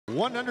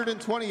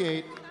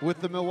128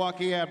 with the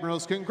Milwaukee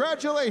Admirals.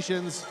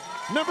 Congratulations,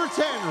 number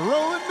 10,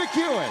 Roland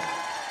McEwen.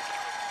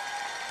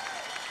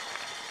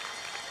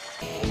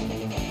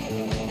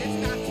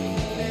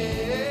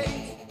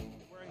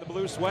 Wearing the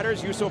blue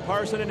sweaters, Juuso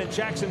Parssinen and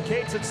Jackson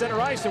Cates at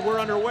center ice, and we're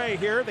underway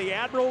here. The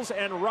Admirals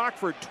and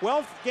Rockford,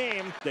 12th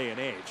game, day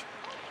and age.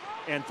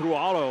 And through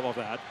all of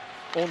that,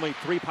 only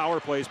 3 power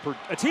plays per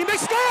team. They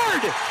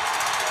scored!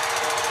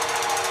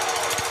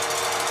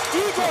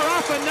 Igor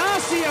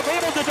Afanasyev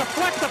able to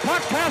deflect the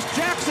puck past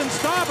Jackson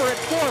Stauber at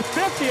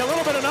 .450, a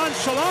little bit of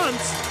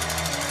nonchalance.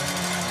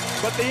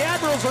 But the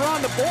Admirals are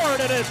on the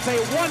board, and it's a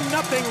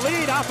 1-0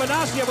 lead.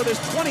 Afanasyev with his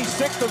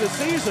 26th of the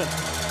season.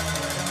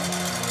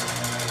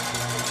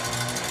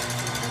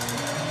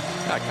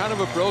 Yeah, kind of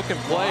a broken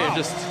play, and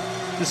just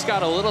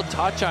got a little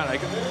touch on it.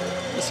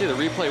 Let's see the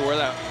replay where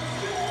that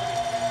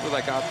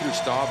got through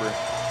Stauber.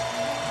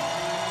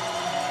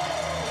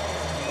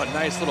 A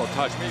nice little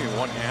touch, maybe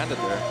one-handed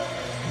there.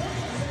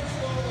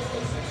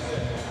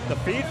 The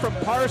feed from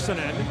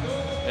Parssinen.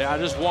 Yeah,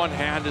 just one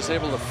hand, just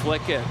able to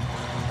flick it.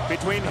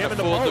 Between him and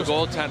the post. post. The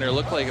goaltender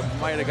looked like it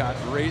might have got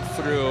right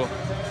through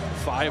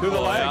 5 through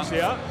the legs,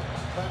 yeah.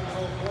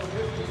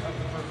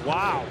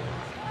 Wow.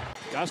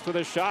 Just with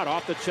a shot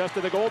off the chest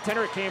of the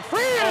goaltender. It came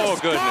free. Oh,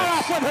 goodness.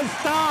 Off with a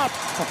stop.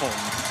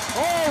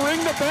 Oh,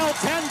 ring the bell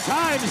 10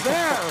 times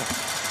there.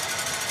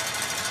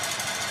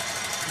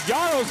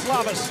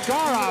 Yaroslav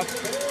Askarov.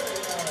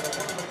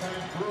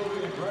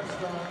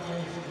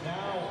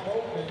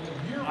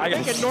 I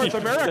think in North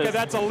America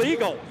that's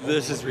illegal.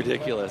 This is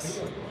ridiculous.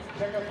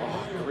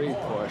 Oh, great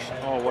push.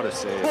 Oh, what a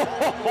save.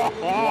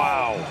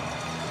 Wow.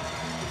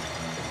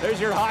 There's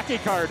your hockey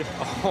card.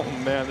 Oh,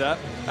 man, that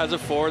as a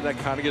forward, that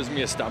kind of gives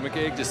me a stomach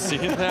ache just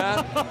seeing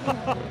that.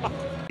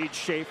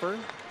 Schaefer.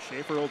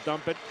 Schaefer will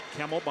dump it.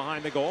 Kemmel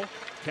behind the goal.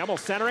 Kemmel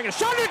centering and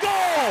shot at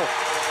goal!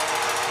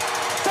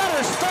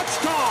 Fedor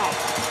Svechkov!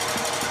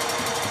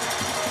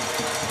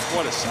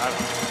 What a setup.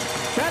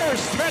 Fedor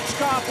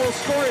Svechkov will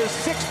score his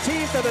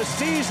 16th of the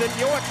season.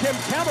 Joachim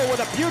Kemmel with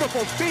a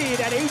beautiful feed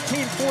at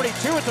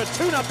 18:42. It's a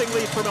 2-0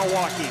 lead for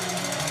Milwaukee.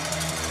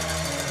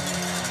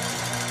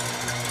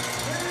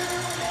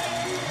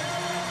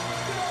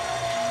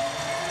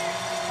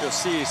 You'll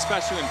see,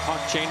 especially when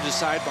puck changes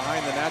side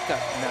behind the net,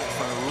 that net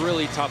front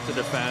really tough to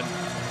defend.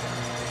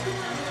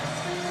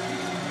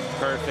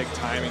 Perfect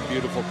timing,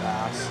 beautiful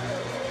pass.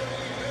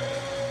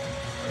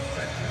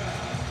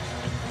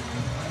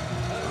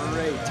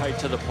 Right tight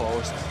to the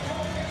post.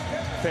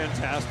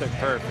 Fantastic.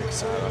 Perfect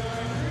setup.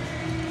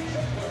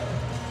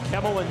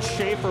 Kemmel and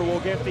Schaefer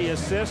will get the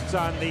assists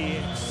on the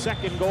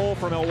second goal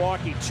for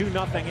Milwaukee.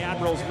 2-0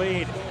 Admirals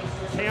lead.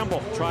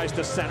 Campbell tries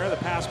to center. The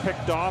pass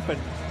picked off and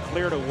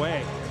cleared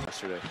away.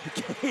 Yesterday.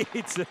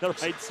 It's in the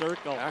right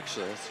circle.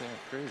 Actually, that's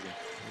crazy.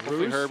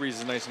 Hopefully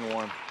Herbie's nice and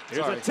warm.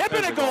 Here's a tip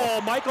and a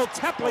goal. Michael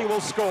Tepley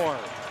will score.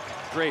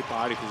 Great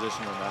body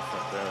position on that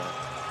front there.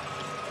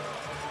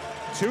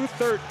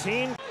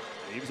 2:13.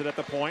 Leaves it at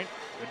the point.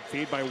 Good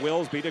feed by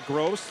Willsby to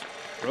Gross.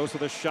 Gross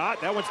with a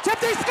shot. That one's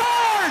tipped. He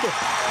scored!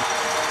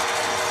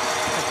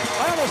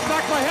 I almost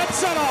knocked my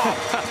headset off.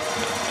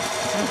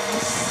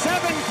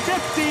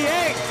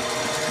 7:58.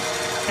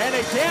 And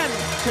again,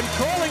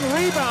 controlling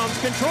rebounds,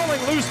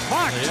 controlling loose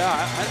pucks.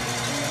 Yeah,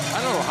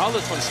 I don't know how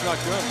this one snuck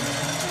in.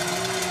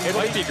 It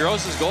might be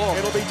Gross's goal.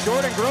 It'll be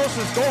Jordan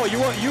Gross's goal.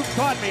 You've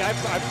caught me.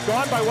 I've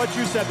gone by what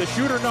you said. The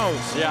shooter knows.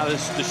 Yeah,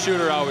 the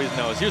shooter always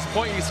knows. He was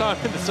pointing. You saw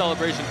him in the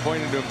celebration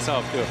pointing to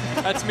himself too.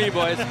 That's me,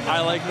 boys.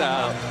 I like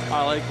that.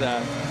 I like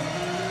that.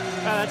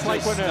 Yeah, that's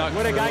like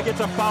when a guy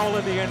gets a foul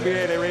in the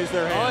NBA, they raise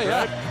their hand. Oh yeah,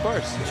 right? of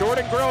course.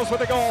 Jordan Gross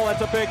with a goal.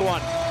 That's a big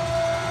one.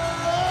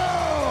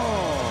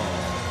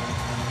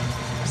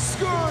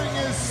 Scoring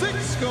his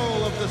 6th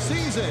goal of the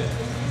season,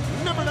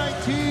 number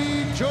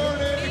 19,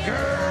 Jordan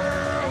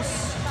Gross.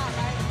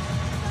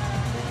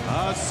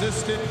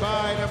 Assisted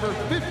by number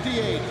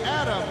 58,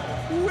 Adam.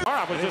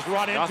 It was just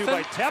run into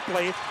by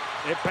Tepley.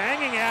 They're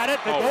banging at it.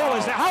 The goal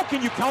is. How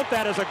can you count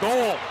that as a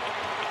goal?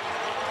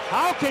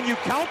 How can you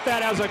count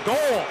that as a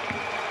goal?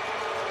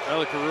 That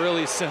looked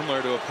really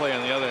similar to a play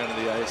on the other end of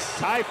the ice.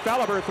 Ty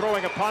Felleber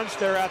throwing a punch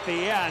there at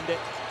the end.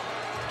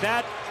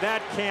 That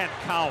can't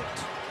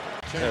count.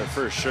 Yeah,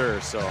 for sure.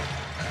 So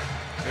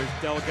there's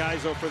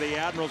Delgaizo for the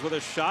Admirals with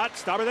a shot.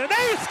 Stauber there.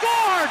 They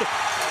scored!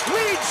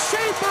 Reed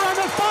Schaefer on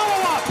the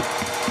follow-up.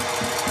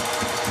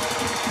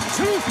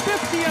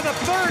 2:50 in the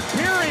third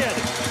period.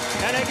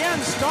 And again,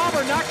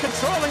 Stauber not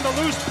controlling the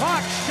loose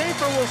puck.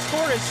 Schaefer will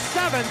score his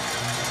 7th.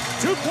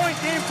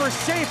 2-point game for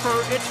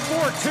Schaefer. It's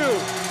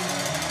 4-2.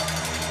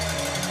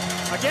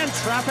 Again,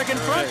 traffic in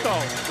front,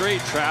 though.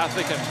 Great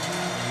traffic. And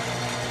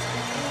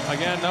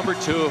again, number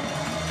 2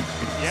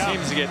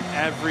 seems to get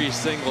every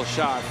single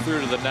shot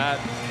through to the net.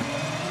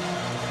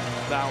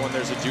 That one,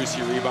 there's a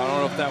juicy rebound. I don't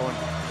know if that one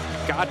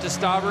got to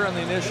Stauber on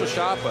the initial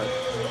shot, but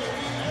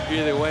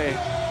either way,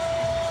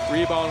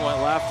 rebound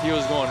went left. He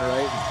was going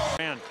right.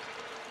 Man,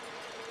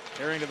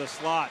 carrying to the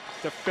slot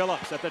to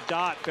Phillips at the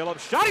dot.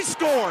 Phillips shot. He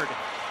scored.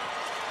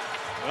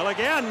 Well,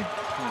 again.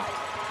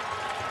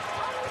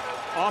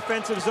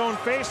 offensive zone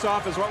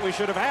face-off is what we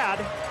should have had.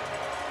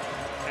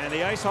 And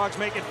the Ice Hogs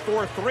make it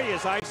 4-3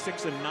 as I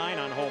 6-9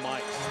 on home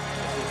ice.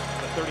 This is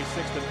the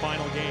 36th and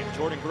final game.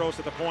 Jordan Gross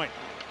at the point.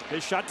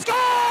 His shot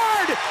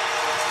scored!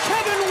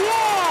 Kevin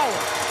Wall!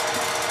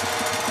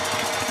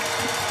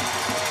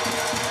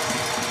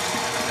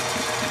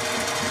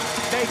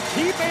 They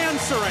keep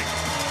answering.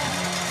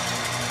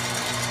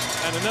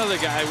 And another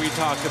guy we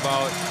talked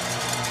about,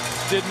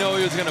 didn't know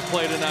he was going to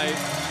play tonight.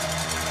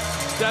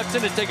 Steps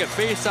in to take a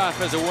face-off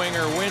as a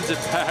winger, wins it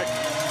back,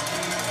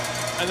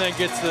 and then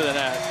gets to the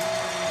net.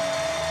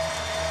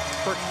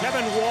 For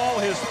Kevin Wall,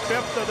 his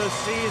 5th of the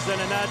season,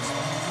 and that's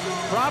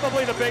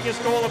probably the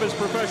biggest goal of his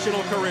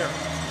professional career.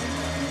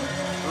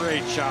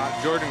 Great shot.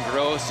 Jordan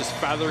Gross just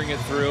feathering it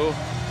through.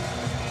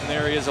 And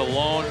there he is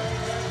alone.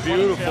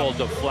 Beautiful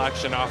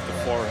deflection off the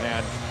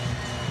forehand.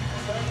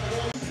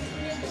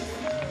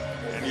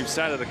 And you've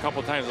said it a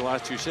couple times in the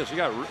last 2 shifts. You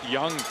got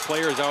young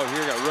players out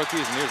here, you got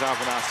rookies, and here's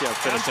Afanasyev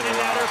finishing it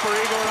off. For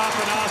Igor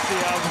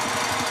Afanasyev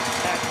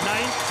at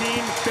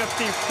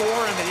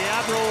 19:54, and the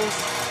Admirals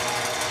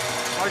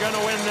are going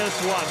to win this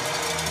one.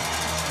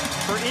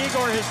 For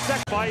Igor, his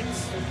second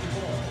fights.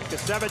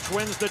 Kasevich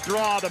wins the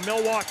draw. The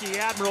Milwaukee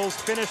Admirals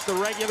finish the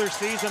regular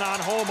season on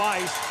home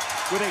ice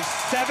with a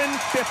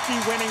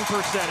 .750 winning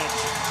percentage.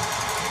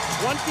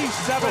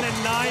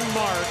 27-9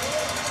 mark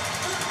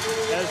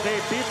as they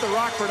beat the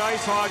Rockford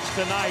Ice Hogs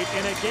tonight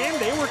in a game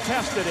they were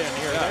tested in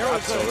here. Yeah,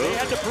 they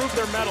had to prove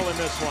their mettle in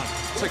this one.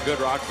 It's a good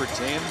Rockford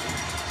team.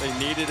 They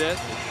needed it,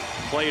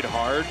 played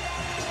hard,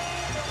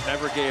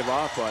 never gave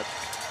up, but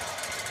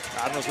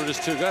Admirals were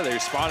just too good. They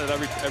responded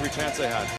every chance they had.